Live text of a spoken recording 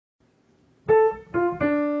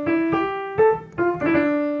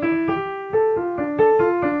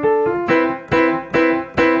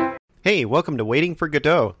Hey, welcome to Waiting for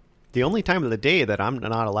Godot, the only time of the day that I'm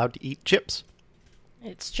not allowed to eat chips.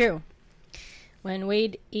 It's true. When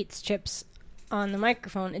Wade eats chips on the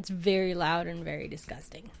microphone, it's very loud and very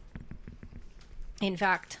disgusting. In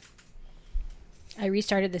fact, I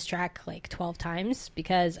restarted this track like 12 times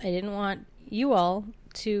because I didn't want you all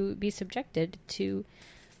to be subjected to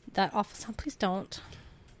that awful sound. Please don't.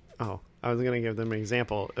 Oh, I was going to give them an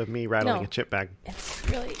example of me rattling No. a chip bag. It's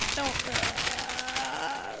really... Don't...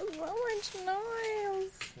 so much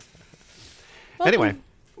noise. Anyway,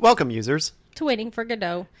 welcome, users. To Waiting for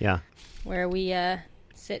Godot, Yeah. where we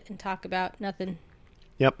sit and talk about nothing.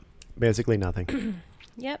 Yep. Basically nothing.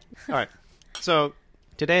 Yep. All right. So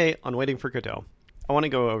today on Waiting for Godot, I want to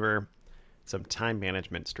go over some time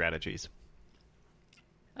management strategies.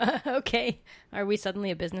 Okay. Are we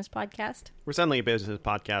suddenly a business podcast? We're suddenly a business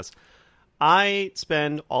podcast. I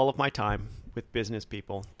spend all of my time with business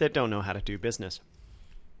people that don't know how to do business.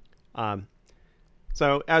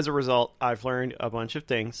 So as a result, I've learned a bunch of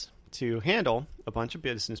things to handle a bunch of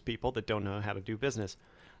business people that don't know how to do business.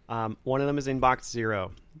 One of them is Inbox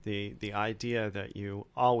Zero, the idea that you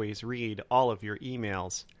always read all of your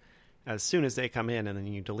emails as soon as they come in and then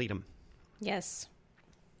you delete them. Yes.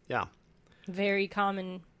 Yeah. Very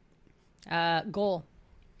common goal.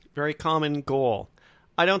 Very common goal.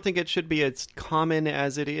 I don't think it should be as common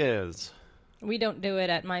as it is. We don't do it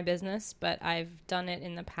at my business, but I've done it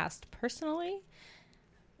in the past personally.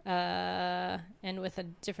 And with a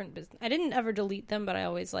different business. I didn't ever delete them, but I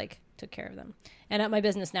always took care of them. And at my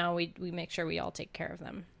business now, we make sure we all take care of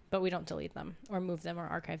them, but we don't delete them or move them or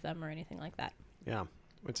archive them or anything like that. Yeah,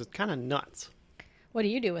 which is kind of nuts. What do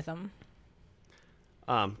you do with them?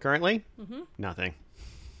 Currently, nothing.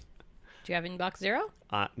 Do you have Inbox Zero?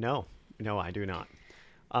 No, I do not.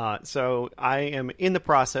 So I am in the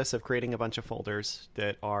process of creating a bunch of folders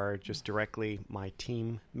that are just directly my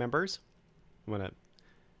team members. I'm going to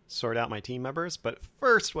sort out my team members. But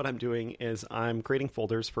first, what I'm doing is I'm creating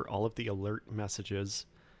folders for all of the alert messages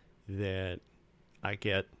that I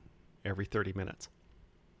get every 30 minutes.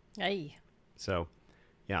 Aye. So,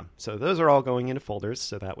 yeah. So those are all going into folders,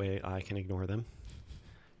 so that way I can ignore them.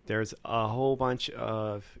 There's a whole bunch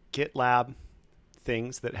of GitLab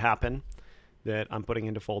things that happen that I'm putting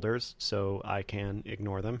into folders so I can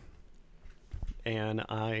ignore them. And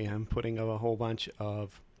I am putting a whole bunch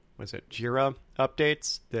of, Jira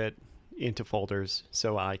updates that into folders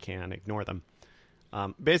so I can ignore them.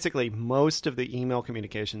 Basically, most of the email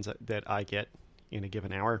communications that I get in a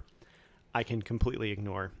given hour, I can completely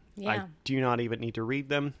ignore. Yeah. I do not even need to read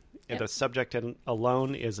them. Yep. The subject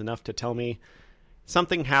alone is enough to tell me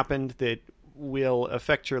something happened that will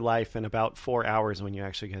affect your life in about 4 hours when you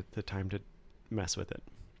actually get the time to mess with it.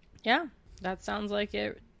 Yeah, that sounds like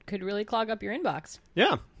it could really clog up your inbox.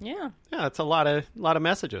 Yeah. Yeah. Yeah, it's a lot of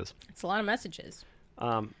messages. It's a lot of messages.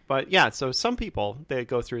 But yeah, so some people, they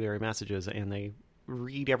go through their messages and they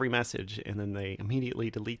read every message and then they immediately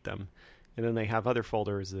delete them. And then they have other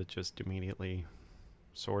folders that just immediately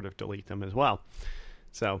sort of delete them as well.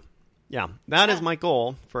 So, yeah, that is my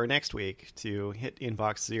goal for next week, to hit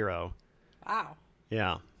Inbox Zero. Wow.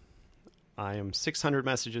 Yeah. I am 600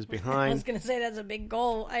 messages I behind. was going to say that's a big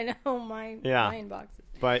goal. I know my inbox is.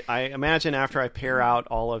 But I imagine after I pare out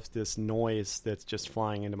all of this noise that's just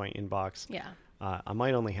flying into my inbox, Yeah. I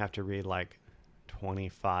might only have to read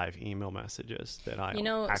 25 email messages that I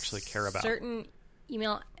actually care about. Certain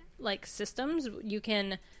email systems, you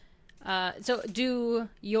can so do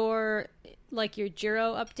your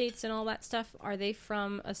Jiro updates and all that stuff, are they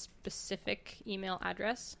from a specific email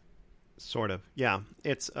address? Sort of. Yeah.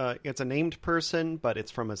 It's a named person, but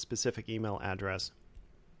it's from a specific email address.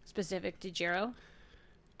 Specific to Jiro?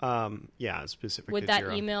 Yeah, specific Would to that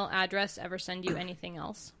Jiro. email address ever send you anything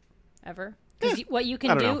else? Ever? Because what you I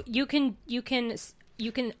can don't do, you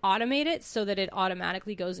can automate it so that it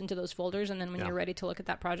automatically goes into those folders, and then when you're ready to look at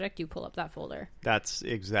that project, you pull up that folder. That's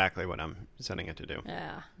exactly what I'm setting it to do.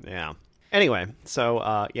 Yeah. Yeah. Anyway,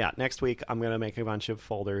 so next week I'm going to make a bunch of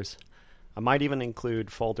folders. I might even include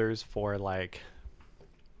folders for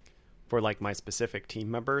my specific team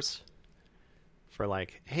members. For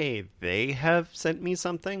hey, they have sent me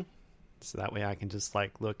something. So that way I can just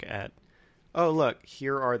look at, oh, look,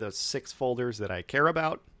 here are the 6 folders that I care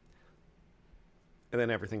about. And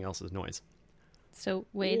then everything else is noise. So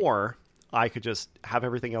wait. Or I could just have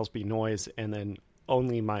everything else be noise and then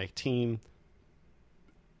only my team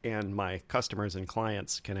and my customers and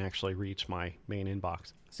clients can actually reach my main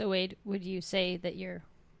inbox. So Wade, would you say that you're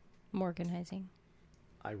Morganizing?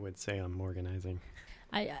 I would say I'm organizing.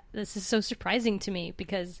 This is so surprising to me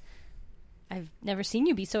because I've never seen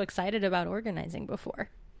you be so excited about organizing before.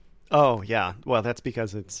 Oh, yeah. Well, that's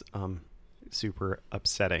because it's super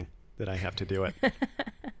upsetting that I have to do it.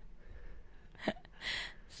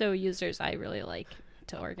 So users, I really like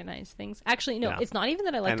to organize things. Actually, no, Yeah. it's not even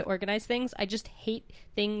that I like And- to organize things. I just hate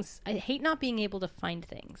things. I hate not being able to find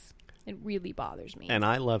things. It really bothers me. And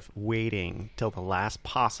I love waiting till the last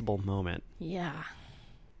possible moment Yeah.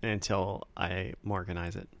 until I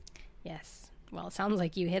organize it. Yes. Well, it sounds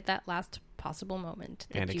like you hit that last possible moment.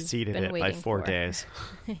 That And you've exceeded been it by waiting 4 for. days.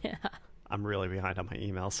 Yeah. I'm really behind on my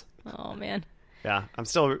emails. Oh, man. Yeah, I'm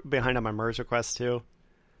still behind on my merge requests too.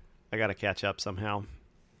 I got to catch up somehow.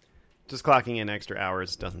 Just clocking in extra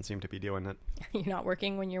hours doesn't seem to be doing it. You're not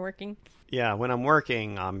working when you're working? Yeah, when I'm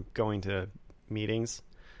working, I'm going to meetings,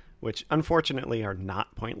 which unfortunately are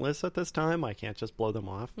not pointless at this time. I can't just blow them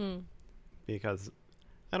off because,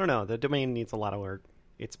 I don't know, the domain needs a lot of work.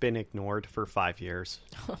 It's been ignored for 5 years.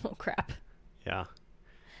 Oh, crap. Yeah.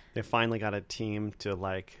 They finally got a team to,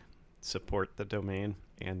 like, support the domain,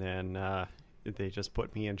 and then they just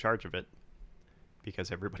put me in charge of it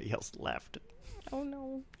because everybody else left. Oh,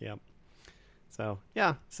 no. Yep. So,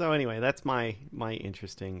 yeah. So, anyway, that's my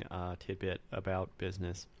interesting tidbit about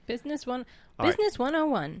business. Business All right.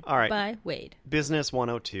 101 All right. by Wade. Business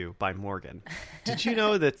 102 by Morgan. Did you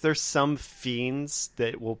know that there's some fiends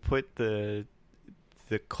that will put the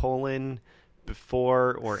colon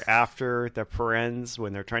before or after the parens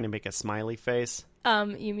when they're trying to make a smiley face?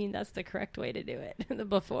 You mean that's the correct way to do it? The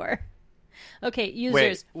before. Okay,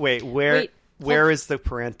 users. Wait, where is the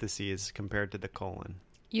parentheses compared to the colon?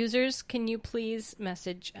 Users, can you please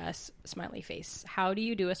message us smiley face? How do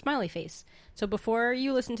you do a smiley face? So before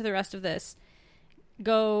you listen to the rest of this,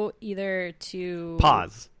 go either to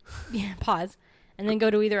Pause. Yeah, pause. And then go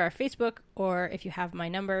to either our Facebook, or if you have my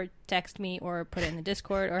number, text me or put it in the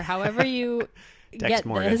Discord, or however you Text get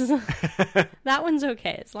Morgan. this. That one's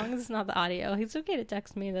okay, as long as it's not the audio. It's okay to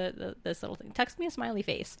text me this little thing. Text me a smiley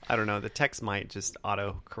face. I don't know. The text might just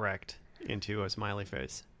auto-correct into a smiley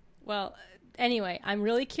face. Well, anyway, I'm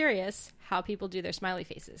really curious how people do their smiley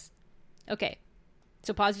faces. Okay,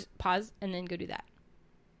 so pause, and then go do that.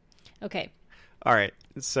 Okay. All right.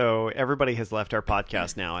 So everybody has left our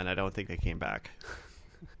podcast now, and I don't think they came back.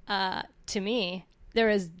 To me, there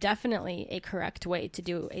is definitely a correct way to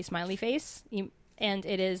do a smiley face, and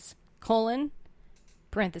it is colon,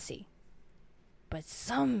 parenthesis. But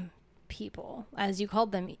some people, as you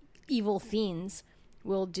called them, evil fiends,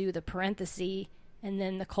 will do the parenthesis and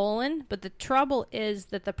then the colon. But the trouble is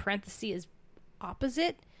that the parenthesis is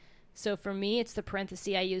opposite. So for me, it's the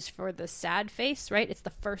parenthesis I use for the sad face, right? It's the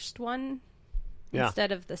first one. Yeah.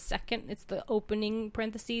 Instead of the second, it's the opening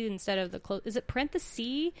parentheses instead of the close. Is it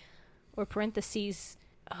parenthesis or parentheses?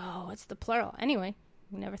 Oh, it's the plural. Anyway,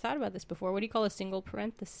 we never thought about this before. What do you call a single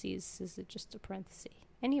parentheses? Is it just a parenthesis?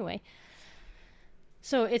 Anyway,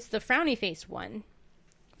 so it's the frowny face one,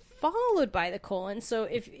 followed by the colon. So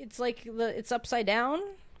if it's like it's upside down,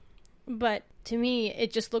 but to me,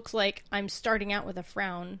 it just looks like I'm starting out with a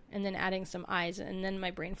frown and then adding some eyes, and then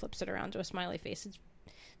my brain flips it around to a smiley face. It's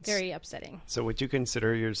very upsetting. So would you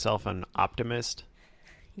consider yourself an optimist?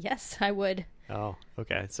 Yes, I would. Oh,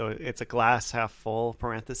 okay. So it's a glass half full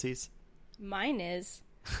parentheses? Mine is.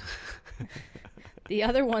 The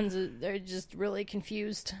other ones, they're just really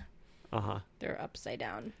confused. Uh-huh. They're upside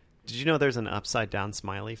down. Did you know there's an upside down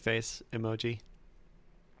smiley face emoji?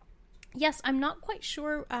 Yes, I'm not quite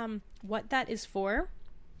sure what that is for.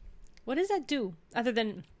 What does that do other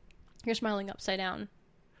than you're smiling upside down?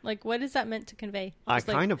 Like, what is that meant to convey? I Just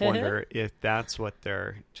like, kind of wonder if that's what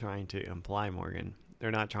they're trying to imply, Morgan. They're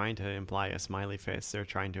not trying to imply a smiley face. They're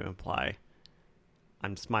trying to imply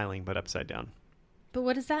I'm smiling but upside down. But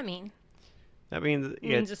what does that mean? That means It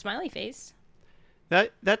means a smiley face.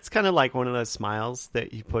 that's kind of like one of those smiles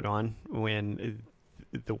that you put on when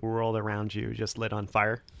the world around you just lit on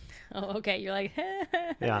fire. Oh, okay. You're like,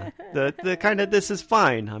 Yeah, the kind of, this is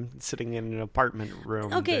fine. I'm sitting in an apartment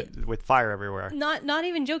room Okay. with fire everywhere. not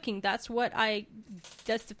even joking. That's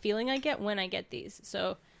the feeling I get when I get these.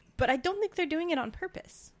 So, but I don't think they're doing it on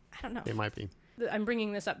purpose. I don't know. They might be. I'm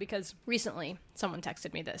bringing this up because recently someone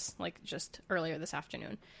texted me this, like just earlier this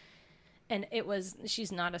afternoon. And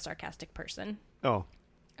she's not a sarcastic person. Oh,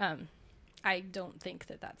 I don't think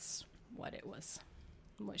that that's what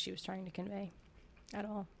what she was trying to convey at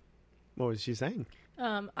all. what was she saying?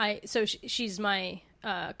 She's my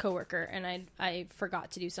coworker, and I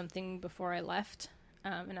forgot to do something before I left,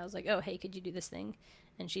 and I was like, oh, hey, could you do this thing?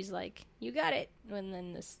 And she's like, you got it, and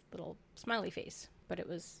then this little smiley face, but it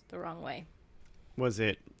was the wrong way. Was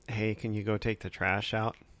it, hey, can you go take the trash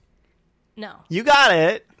out? No. You got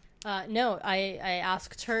it. No, I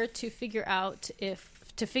asked her to figure out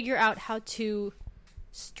how to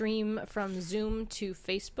stream from Zoom to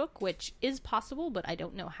Facebook, which is possible, but I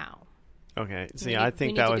don't know how. Okay. See, We I need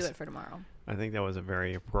think to that do was it for tomorrow. I think that was a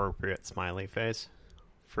very appropriate smiley face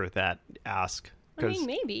for that ask. I mean,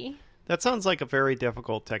 maybe. That sounds like a very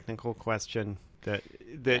difficult technical question that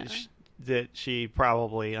Yeah. that she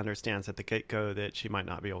probably understands at the get-go that she might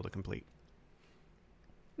not be able to complete.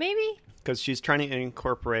 Maybe. Because she's trying to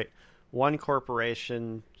incorporate one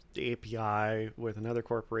corporation API with another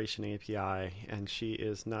corporation API, and she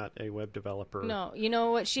is not a web developer. No, you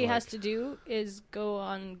know what she has Like- to do is go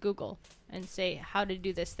on Google and say how to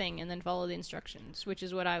do this thing and then follow the instructions, which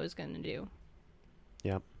is what I was going to do.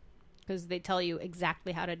 Yep, Because they tell you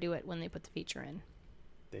exactly how to do it when they put the feature in.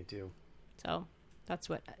 they do. So that's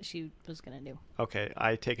what she was going to do. Okay,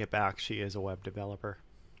 I take it back. She is a web developer.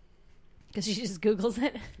 Because she just Googles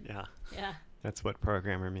it. Yeah, Yeah. that's what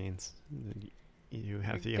programmer means. You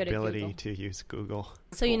have You're the good at ability Google. to use Google.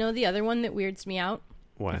 So you know the other one that weirds me out?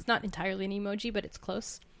 What? It's not entirely an emoji, but it's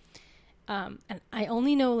close. And I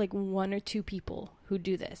only know like one or two people who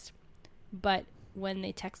do this. But when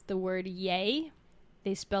they text the word yay,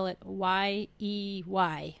 they spell it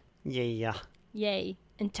Y-E-Y. Yeah. Yay.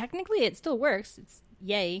 And technically it still works. It's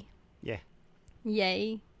yay. Yeah.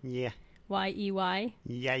 Yay. Yeah. Y-E-Y.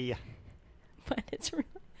 Yeah. But it's real.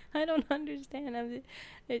 I don't understand.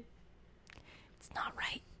 It's not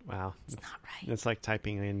right. Wow. It's not right. It's like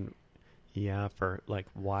typing in yeah for like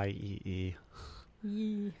YEE.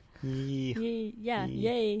 Yee. Yee. Yay. Yeah. Yee.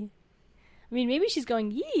 Yay. I mean, maybe she's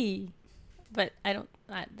going yee. But I don't.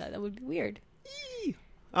 That would be weird.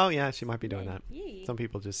 Oh yeah, she might be doing Yay. that. Yee. Some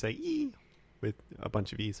people just say "ee" with a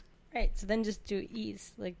bunch of e's. Right. So then just do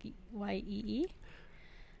e's like Y-E-E.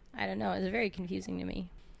 I don't know. It's very confusing to me.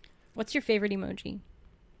 What's your favorite emoji?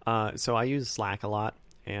 So I use Slack a lot,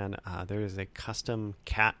 and there is a custom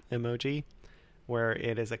cat emoji where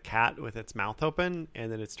it is a cat with its mouth open, and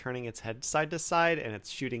then it's turning its head side to side, and it's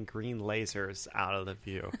shooting green lasers out of the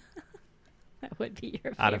view. That would be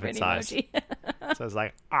your favorite Out of its eyes. emoji. So it's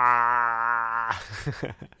like ah.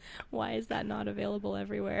 Why is that not available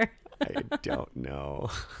everywhere? I don't know.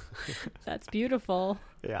 That's beautiful.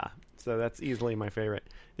 Yeah, so that's easily my favorite.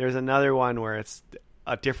 There's another one where it's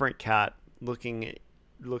a different cat looking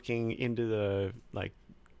into the like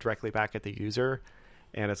directly back at the user,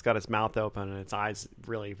 and it's got its mouth open and its eyes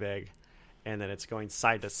really big, and then it's going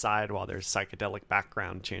side to side while there's psychedelic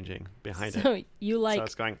background changing behind it. So you like So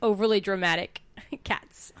it's going overly dramatic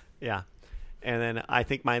cats. yeah. And then I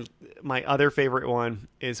think my other favorite one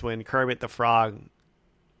is when Kermit the Frog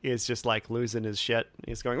is just like losing his shit.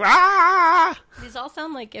 He's going ah. These all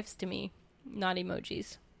sound like gifs to me, not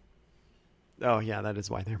emojis. Oh yeah, that is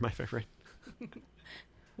why they're my favorite.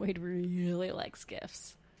 Wade really likes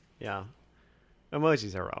gifs. Yeah.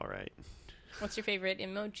 Emojis are all right. What's your favorite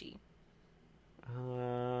emoji?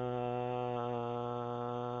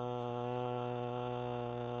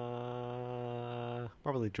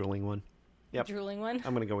 Probably drooling one. Yep. Drooling one?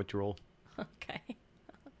 I'm going to go with drool. Okay.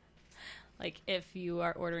 Like if you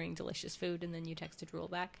are ordering delicious food and then you text a drool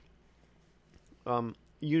back?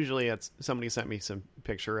 Usually it's somebody sent me some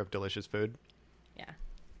picture of delicious food. Yeah.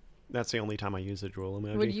 That's the only time I use a drool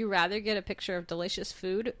emoji. Would you rather get a picture of delicious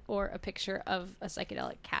food or a picture of a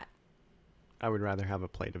psychedelic cat? I would rather have a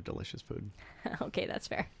plate of delicious food. Okay, that's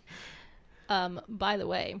fair. By the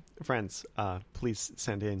way, Friends, please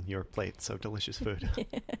send in your plates of delicious food.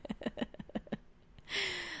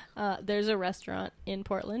 there's a restaurant in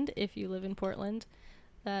Portland, if you live in Portland,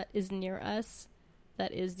 that is near us,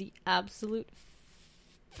 that is the absolute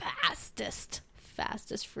fastest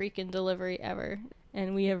freaking delivery ever.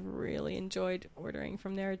 And we have really enjoyed ordering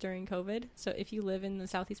from there during COVID. So if you live in the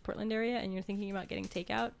Southeast Portland area and you're thinking about getting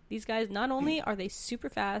takeout, these guys, not only are they super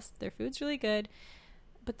fast, their food's really good,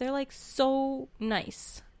 but they're like so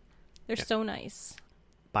nice. They're Yeah. so nice.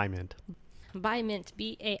 Buy mint. Buy Mint,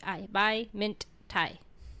 B-A-I, Buy Mint Thai.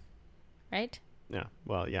 Right? Yeah.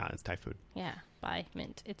 Well, yeah, it's Thai food. Yeah, Buy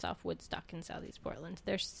Mint. It's off Woodstock in Southeast Portland.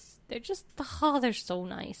 They're just, oh, they're so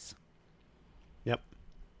nice. Yep.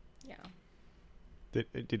 Yeah.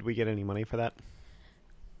 Did we get any money for that?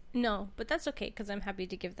 No, but that's okay because I'm happy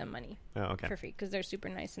to give them money Oh, okay. for free because they're super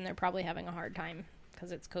nice and they're probably having a hard time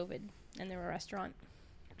because it's COVID and they're a restaurant.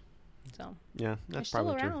 So Yeah, they're that's still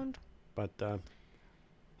probably true. around. But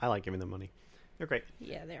I like giving them money. They're great.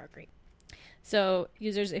 Yeah, they are great. So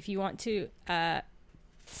users, if you want to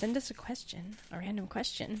send us a question, a random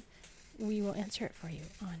question, we will answer it for you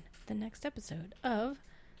on the next episode of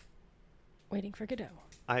Waiting for Godot.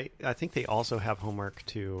 I think they also have homework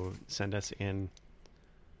to send us in.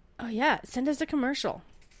 Oh yeah, send us a commercial.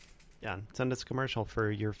 Yeah, send us a commercial for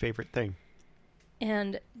your favorite thing.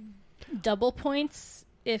 And double points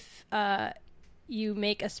if you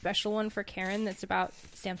make a special one for Karen that's about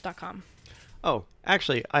stamps.com. Oh,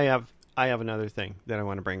 actually, I have another thing that I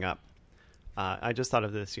want to bring up. I just thought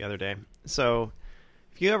of this the other day. So,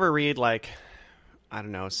 if you ever read, like, I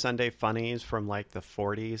don't know, Sunday Funnies from, like, the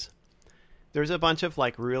 40s, there's a bunch of,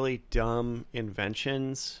 like, really dumb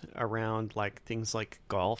inventions around, like, things like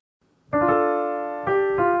golf